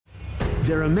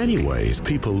There are many ways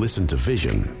people listen to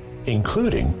Vision,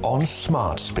 including on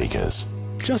smart speakers.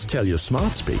 Just tell your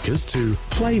smart speakers to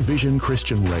play Vision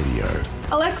Christian Radio.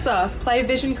 Alexa, play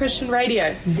Vision Christian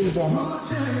Radio. Vision.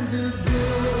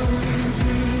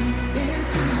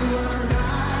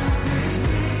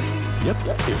 Yep,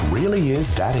 it really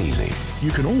is that easy. You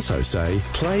can also say,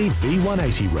 play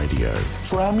V180 Radio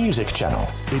for our music channel.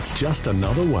 It's just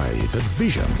another way that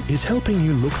Vision is helping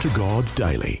you look to God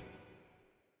daily.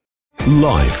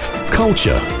 Life,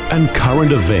 culture, and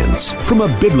current events from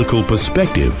a biblical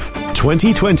perspective.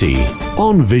 2020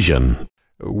 on Vision.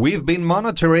 We've been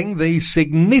monitoring the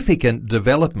significant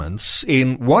developments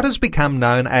in what has become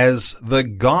known as the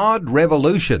God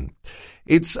Revolution.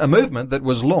 It's a movement that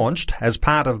was launched as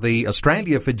part of the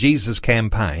Australia for Jesus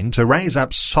campaign to raise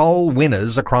up soul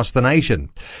winners across the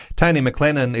nation. Tony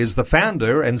McLennan is the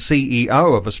founder and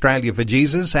CEO of Australia for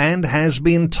Jesus and has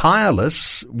been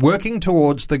tireless working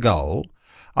towards the goal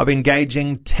of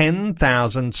engaging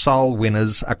 10,000 soul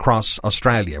winners across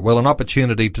Australia. Well, an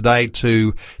opportunity today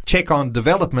to check on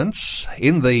developments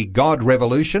in the God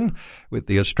Revolution with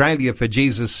the Australia for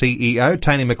Jesus CEO,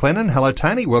 Tony McLennan. Hello,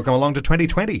 Tony. Welcome along to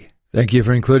 2020. Thank you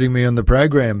for including me on the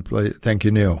program. Thank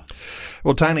you, Neil.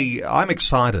 Well, Tony, I'm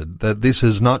excited that this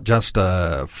is not just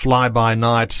a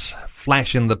fly-by-night,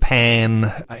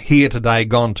 flash-in-the-pan, here today,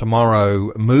 gone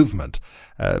tomorrow movement,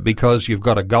 because you've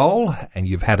got a goal and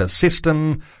you've had a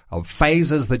system of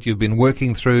phases that you've been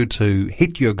working through to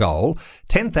hit your goal.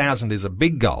 10,000 is a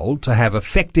big goal to have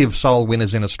effective soul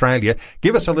winners in Australia.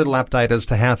 Give us a little update as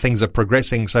to how things are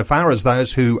progressing so far as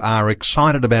those who are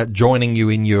excited about joining you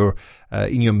in your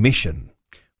mission.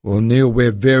 Well, Neil,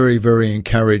 we're very, very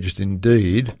encouraged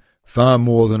indeed, far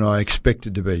more than I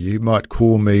expected to be. You might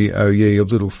call me, oh ye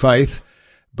of little faith,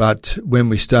 but when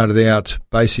we started out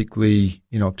basically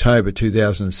in October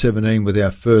 2017 with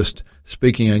our first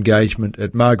speaking engagement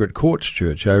at Margaret Courts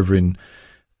Church over in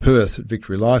Perth at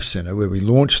Victory Life Centre, where we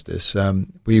launched this,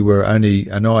 we were only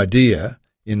an idea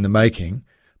in the making,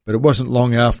 but it wasn't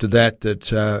long after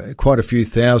that quite a few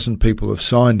thousand people have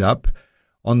signed up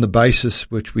on the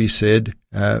basis which we said,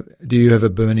 do you have a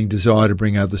burning desire to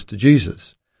bring others to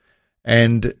Jesus?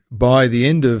 And by the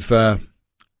end of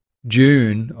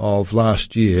June of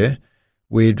last year,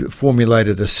 we'd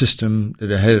formulated a system that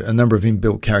had a number of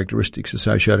inbuilt characteristics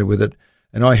associated with it,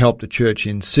 and I helped the church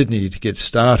in Sydney to get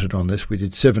started on this. We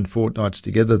did 7 fortnights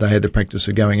together. They had the practice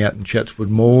of going out in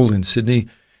Chatswood Mall in Sydney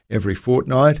every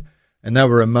fortnight, and they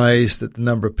were amazed at the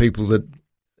number of people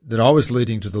that I was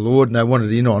leading to the Lord, and they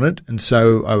wanted in on it, and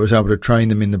so I was able to train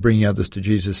them in the Bringing Others to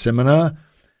Jesus seminar,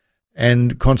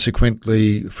 and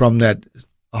consequently from that,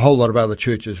 a whole lot of other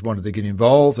churches wanted to get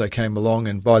involved. They came along,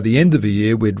 and by the end of the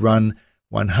year, we'd run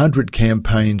 100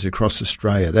 campaigns across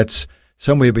Australia. That's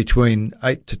somewhere between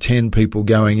 8 to 10 people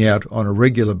going out on a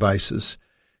regular basis,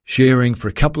 sharing for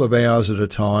a couple of hours at a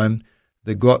time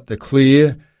the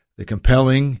clear, the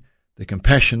compelling, the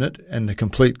compassionate, and the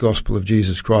complete gospel of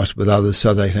Jesus Christ with others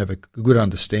so they have a good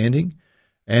understanding.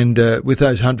 And with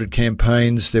those 100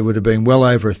 campaigns, there would have been well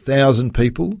over 1,000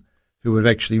 people who have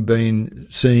actually been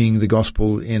seeing the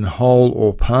gospel in whole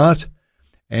or part.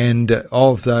 And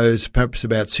of those, perhaps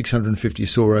about 650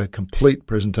 saw a complete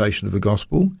presentation of the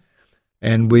gospel.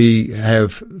 And we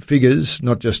have figures,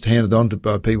 not just handed on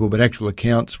by people, but actual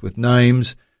accounts with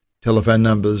names, telephone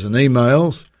numbers and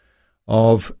emails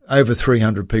of over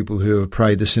 300 people who have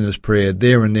prayed the sinner's prayer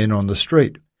there and then on the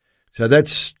street. So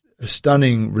that's a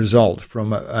stunning result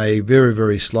from a very,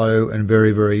 very slow and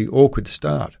very, very awkward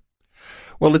start.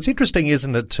 Well, it's interesting,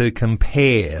 isn't it, to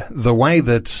compare the way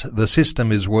that the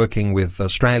system is working with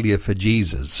Australia for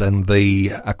Jesus and the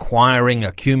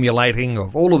accumulating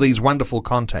of all of these wonderful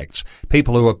contacts,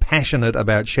 people who are passionate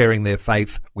about sharing their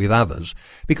faith with others,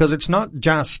 because it's not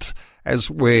just,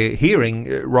 as we're hearing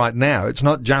right now, it's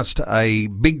not just a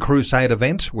big crusade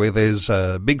event where there's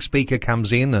a big speaker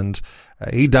comes in and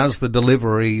he does the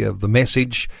delivery of the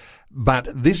message. But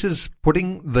this is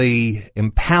putting the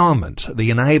empowerment, the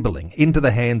enabling, into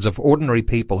the hands of ordinary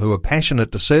people who are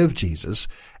passionate to serve Jesus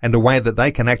and a way that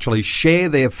they can actually share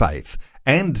their faith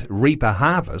and reap a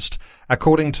harvest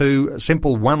according to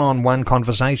simple one-on-one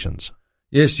conversations.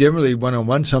 Yes, generally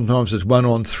one-on-one. Sometimes it's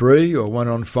 1-on-3 or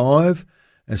 1-on-5,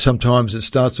 and sometimes it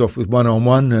starts off with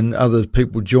 1-on-1 and other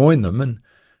people join them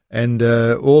and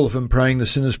all of them praying the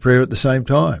sinner's prayer at the same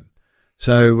time.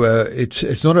 So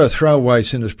it's not a throwaway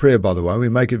sinner's prayer, by the way. We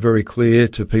make it very clear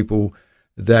to people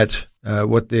that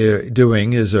what they're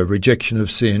doing is a rejection of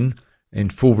sin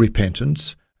in full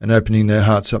repentance and opening their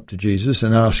hearts up to Jesus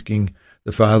and asking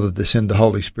the Father to send the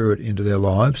Holy Spirit into their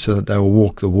lives so that they will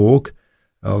walk the walk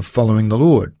of following the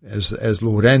Lord as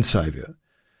Lord and Saviour.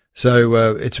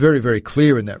 So it's very, very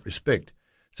clear in that respect.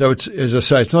 So it's, as I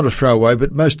say, it's not a throwaway,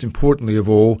 but most importantly of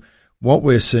all, what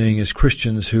we're seeing is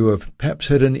Christians who have perhaps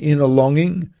had an inner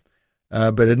longing,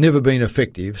 but had never been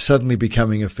effective, suddenly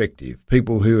becoming effective.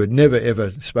 People who had never,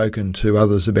 ever spoken to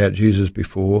others about Jesus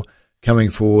before, coming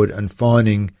forward and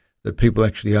finding that people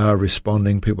actually are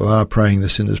responding, people are praying the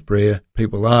sinner's prayer,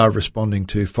 people are responding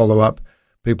to follow-up,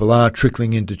 people are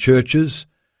trickling into churches,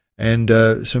 and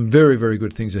some very, very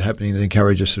good things are happening that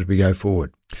encourage us as we go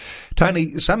forward.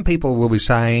 Tony, some people will be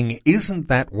saying, isn't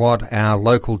that what our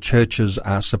local churches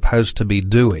are supposed to be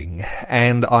doing?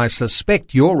 And I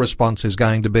suspect your response is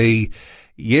going to be,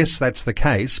 yes, that's the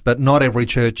case, but not every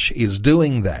church is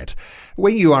doing that.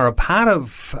 When you are a part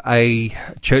of a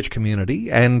church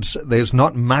community and there's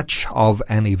not much of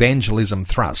an evangelism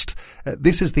thrust,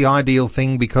 this is the ideal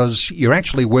thing because you're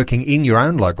actually working in your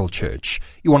own local church.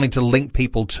 You're wanting to link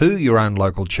people to your own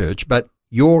local church, but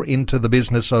you're into the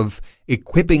business of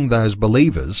equipping those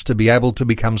believers to be able to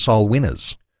become soul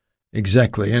winners.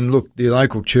 Exactly. And look, the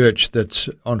local church that's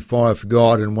on fire for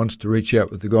God and wants to reach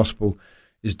out with the gospel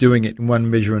is doing it in one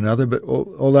measure or another. But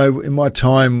although in my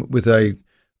time with a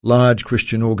large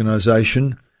Christian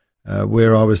organisation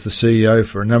where I was the CEO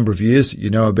for a number of years, you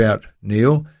know about,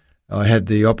 Neil, I had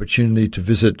the opportunity to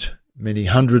visit many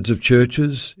hundreds of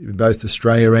churches in both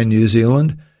Australia and New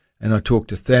Zealand, and I talked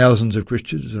to thousands of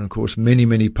Christians and, of course, many,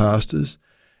 many pastors.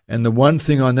 And the one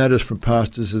thing I noticed from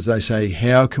pastors is they say,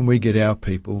 how can we get our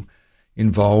people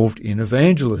involved in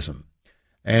evangelism?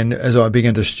 And as I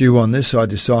began to stew on this, I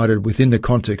decided within the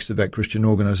context of that Christian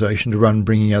organisation to run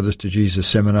Bringing Others to Jesus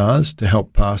seminars to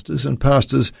help pastors. And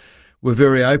pastors were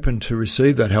very open to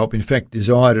receive that help, in fact,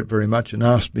 desired it very much and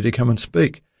asked me to come and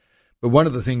speak. But one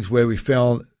of the things where we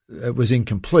found it was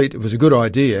incomplete, it was a good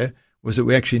idea, was that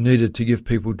we actually needed to give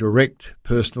people direct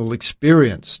personal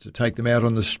experience, to take them out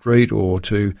on the street or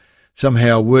to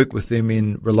somehow work with them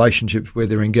in relationships where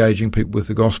they're engaging people with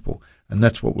the gospel. And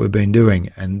that's what we've been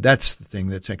doing. And that's the thing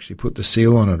that's actually put the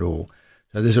seal on it all.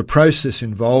 So there's a process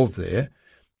involved there.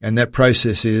 And that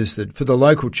process is that for the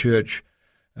local church,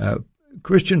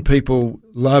 Christian people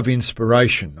love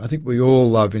inspiration. I think we all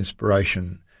love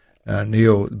inspiration,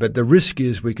 Neil. But the risk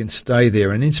is we can stay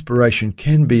there. And inspiration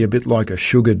can be a bit like a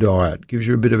sugar diet. Gives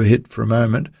you a bit of a hit for a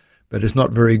moment, but it's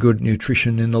not very good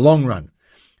nutrition in the long run.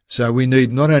 So we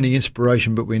need not only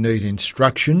inspiration, but we need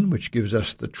instruction, which gives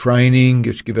us the training,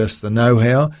 which gives us the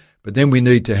know-how, but then we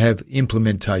need to have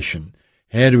implementation.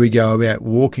 How do we go about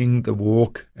walking the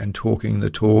walk and talking the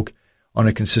talk on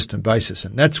a consistent basis?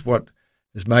 And that's what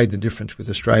has made the difference with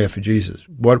Australia for Jesus.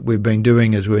 What we've been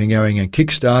doing is we've been going and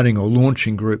kickstarting or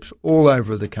launching groups all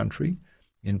over the country,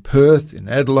 in Perth, in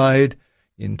Adelaide,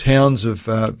 in towns of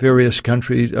various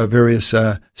countries, various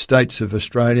states of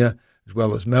Australia, as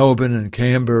well as Melbourne and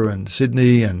Canberra and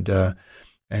Sydney and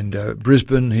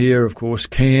Brisbane here, of course,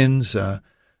 Cairns,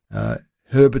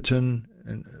 Herberton,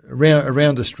 and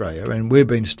around Australia. And we've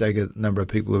been staggered at the number of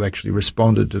people who have actually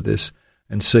responded to this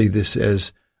and see this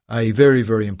as a very,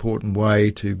 very important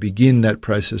way to begin that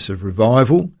process of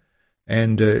revival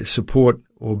and support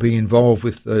or be involved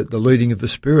with the leading of the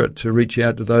Spirit to reach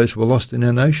out to those who are lost in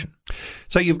our nation.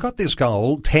 So you've got this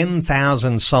goal,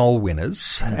 10,000 soul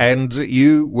winners, and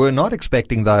you were not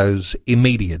expecting those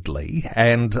immediately,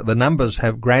 and the numbers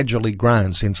have gradually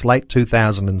grown since late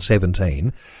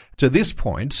 2017 to this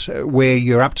point where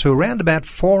you're up to around about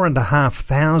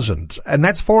 4,500, and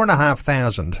that's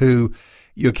 4,500 who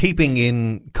you're keeping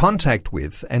in contact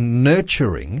with and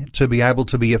nurturing to be able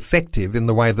to be effective in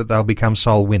the way that they'll become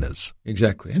soul winners.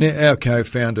 Exactly. And our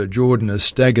co-founder, Jordan, is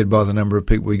staggered by the number of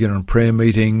people we get on prayer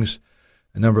meetings,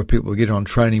 a number of people we get on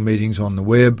training meetings on the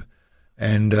web.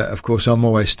 And, of course, I'm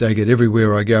always staggered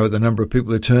everywhere I go at the number of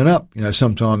people who turn up. You know,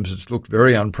 sometimes it's looked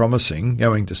very unpromising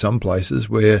going to some places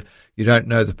where you don't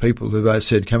know the people who've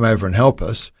said, come over and help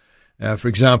us. For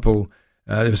example,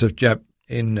 there was a chap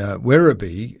in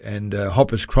Werribee and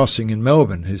Hoppers Crossing in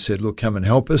Melbourne who said, look, come and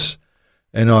help us.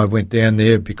 And I went down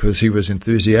there because he was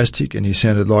enthusiastic and he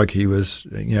sounded like he was,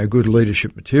 good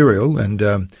leadership material,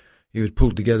 and he was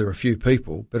pulled together a few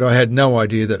people. But I had no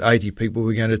idea that 80 people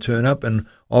were going to turn up, and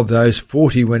of those,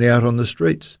 40 went out on the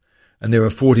streets. And there were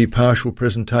 40 partial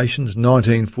presentations,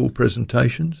 19 full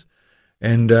presentations.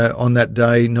 And on that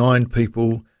day, 9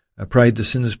 people prayed the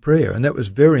sinner's prayer. And that was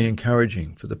very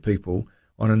encouraging for the people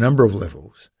on a number of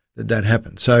levels that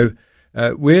happened. So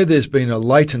where there's been a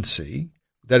latency,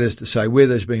 that is to say where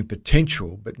there's been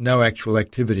potential but no actual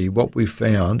activity, what we've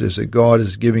found is that God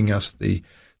is giving us the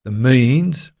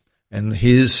means and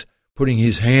putting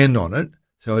his hand on it,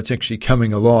 so it's actually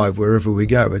coming alive wherever we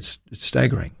go. It's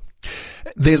staggering.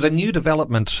 There's a new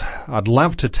development I'd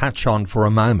love to touch on for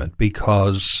a moment,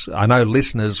 because I know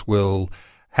listeners will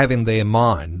have in their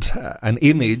mind an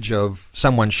image of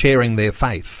someone sharing their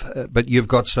faith. But you've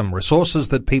got some resources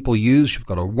that people use. You've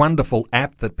got a wonderful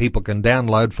app that people can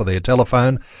download for their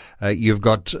telephone. You've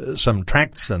got some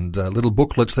tracts and little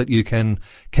booklets that you can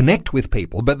connect with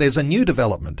people. But there's a new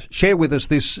development. Share with us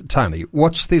this, Tony.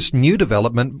 What's this new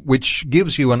development which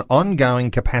gives you an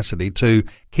ongoing capacity to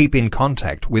keep in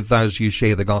contact with those you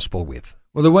share the gospel with?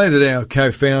 Well, the way that our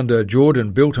co-founder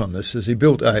Jordan built on this is he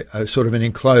built a sort of an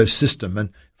enclosed system. And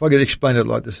if I could explain it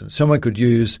like this, someone could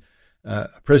use a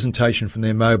presentation from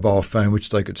their mobile phone, which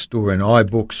they could store in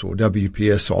iBooks or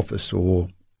WPS Office or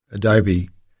Adobe,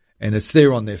 and it's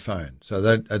there on their phone. So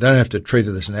they don't have to treat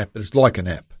it as an app, but it's like an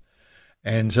app.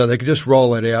 And so they could just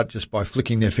roll it out just by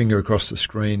flicking their finger across the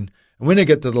screen. And when they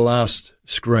get to the last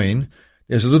screen,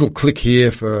 there's a little click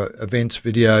here for events,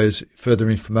 videos, further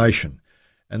information.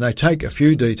 And they take a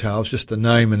few details, just the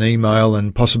name and email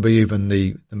and possibly even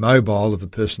the mobile of the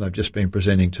person they've just been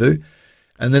presenting to.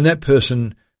 And then that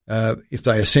person, if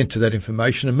they assent to that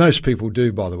information, and most people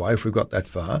do, by the way, if we've got that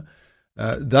far,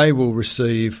 they will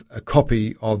receive a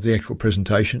copy of the actual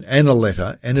presentation and a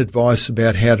letter and advice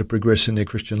about how to progress in their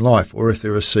Christian life, or if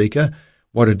they're a seeker,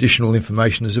 what additional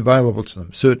information is available to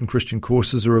them. Certain Christian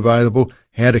courses are available,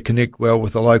 how to connect well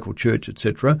with a local church,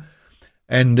 etc.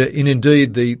 And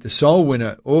indeed, the soul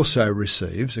winner also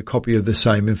receives a copy of the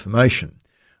same information.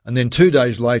 And then 2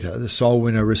 days later, the soul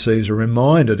winner receives a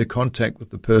reminder to contact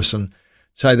with the person.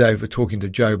 Say they were talking to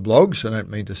Joe Bloggs. I don't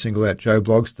mean to single out Joe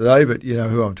Bloggs today, but you know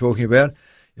who I'm talking about.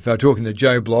 If they were talking to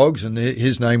Joe Bloggs and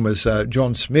his name was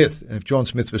John Smith, and if John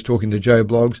Smith was talking to Joe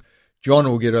Bloggs, John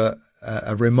will get a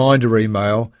reminder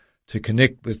email to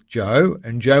connect with Joe,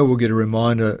 and Joe will get a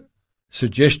reminder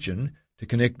suggestion to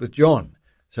connect with John.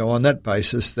 So on that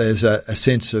basis, there's a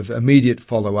sense of immediate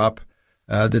follow-up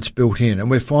that's built in.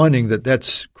 And we're finding that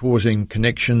that's causing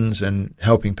connections and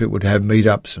helping people to have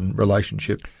meetups and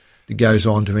relationship that goes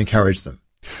on to encourage them.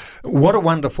 What a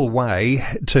wonderful way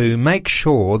to make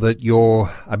sure that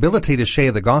your ability to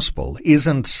share the gospel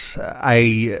isn't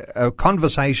a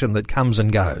conversation that comes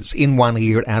and goes in one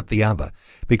ear, out the other,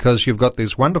 because you've got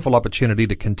this wonderful opportunity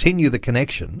to continue the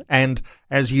connection. And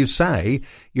as you say,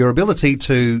 your ability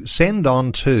to send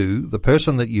on to the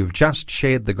person that you've just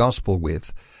shared the gospel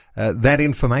with that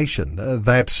information,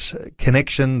 that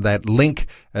connection, that link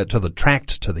to the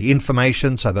tract, to the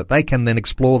information, so that they can then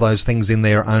explore those things in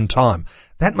their own time.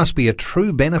 That must be a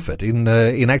true benefit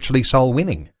in actually soul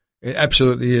winning. It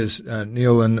absolutely is,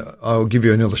 Neil, and I'll give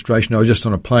you an illustration. I was just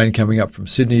on a plane coming up from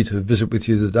Sydney to visit with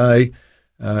you today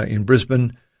in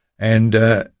Brisbane, and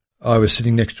I was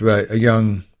sitting next to a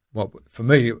young, well, for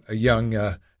me, a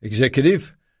young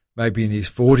executive, maybe in his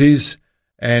 40s,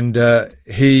 and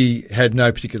he had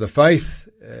no particular faith,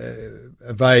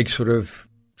 a vague sort of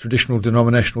traditional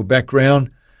denominational background.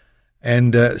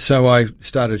 And so I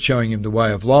started showing him the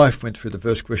way of life, went through the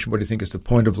first question, what do you think is the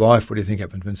point of life? What do you think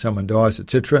happens when someone dies,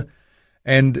 etc.?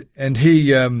 And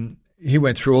he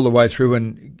went through all the way through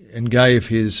and gave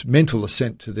his mental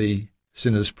assent to the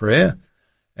sinner's prayer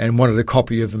and wanted a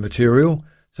copy of the material.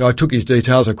 So I took his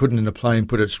details. I couldn't in the plane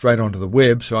put it straight onto the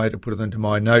web, so I had to put it into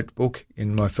my notebook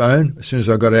in my phone. As soon as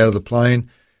I got out of the plane,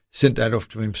 sent that off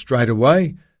to him straight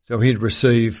away. So he'd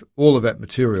receive all of that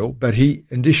material, but he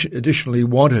additionally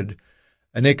wanted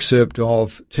an excerpt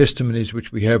of testimonies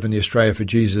which we have in the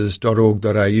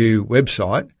australiaforjesus.org.au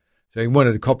website. So he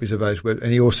wanted copies of those,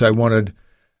 and he also wanted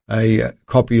a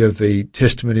copy of the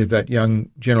testimony of that young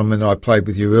gentleman I played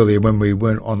with you earlier when we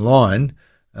weren't online,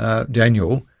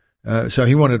 Daniel. So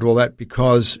he wanted all that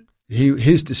because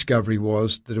his discovery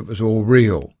was that it was all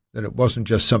real, that it wasn't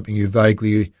just something you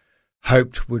vaguely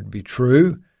hoped would be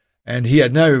true. And he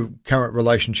had no current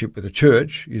relationship with the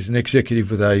church. He's an executive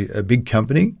with a big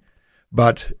company,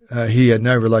 but he had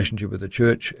no relationship with the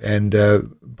church and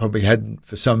probably hadn't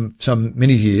for some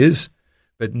many years.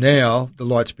 But now the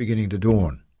light's beginning to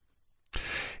dawn.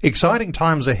 Exciting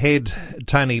times ahead,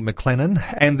 Tony McLennan,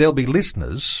 and there'll be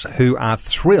listeners who are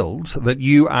thrilled that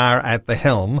you are at the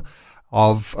helm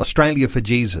of Australia for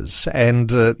Jesus,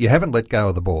 and you haven't let go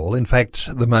of the ball. In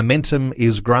fact, the momentum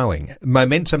is growing.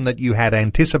 Momentum that you had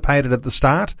anticipated at the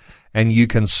start, and you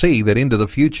can see that into the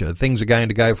future things are going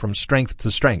to go from strength to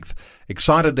strength.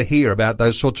 Excited to hear about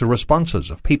those sorts of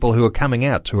responses of people who are coming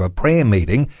out to a prayer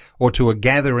meeting or to a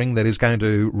gathering that is going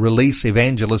to release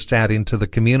evangelists out into the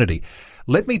community.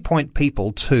 Let me point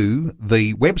people to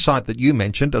the website that you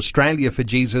mentioned,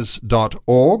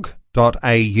 australiaforjesus.org.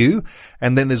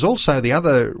 And then there's also the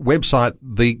other website,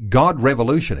 the God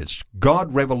Revolution. It's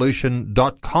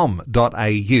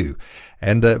godrevolution.com.au.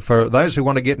 And for those who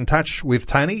want to get in touch with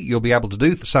Tony, you'll be able to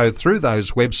do so through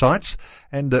those websites.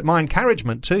 And my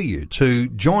encouragement to you to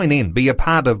join in, be a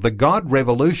part of the God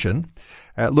Revolution,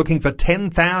 looking for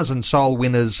 10,000 soul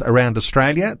winners around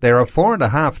Australia. There are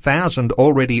 4,500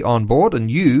 already on board, and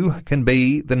you can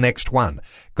be the next one.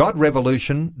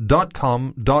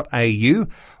 godrevolution.com.au,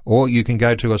 or you can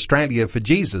go to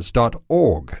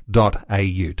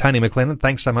australiaforjesus.org.au. Tony McLennan,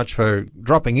 thanks so much for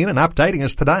dropping in and updating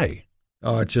us today.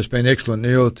 Oh, it's just been excellent,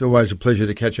 Neil. It's always a pleasure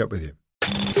to catch up with you.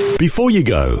 Before you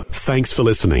go, thanks for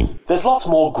listening. There's lots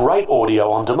more great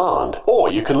audio on demand,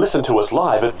 or you can listen to us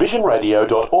live at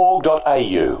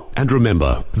visionradio.org.au. And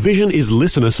remember, Vision is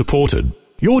listener supported.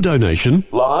 Your donation,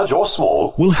 large or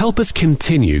small, will help us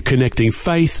continue connecting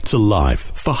faith to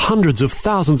life for hundreds of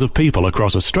thousands of people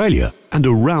across Australia and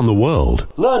around the world.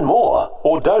 Learn more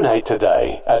or donate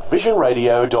today at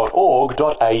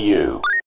visionradio.org.au.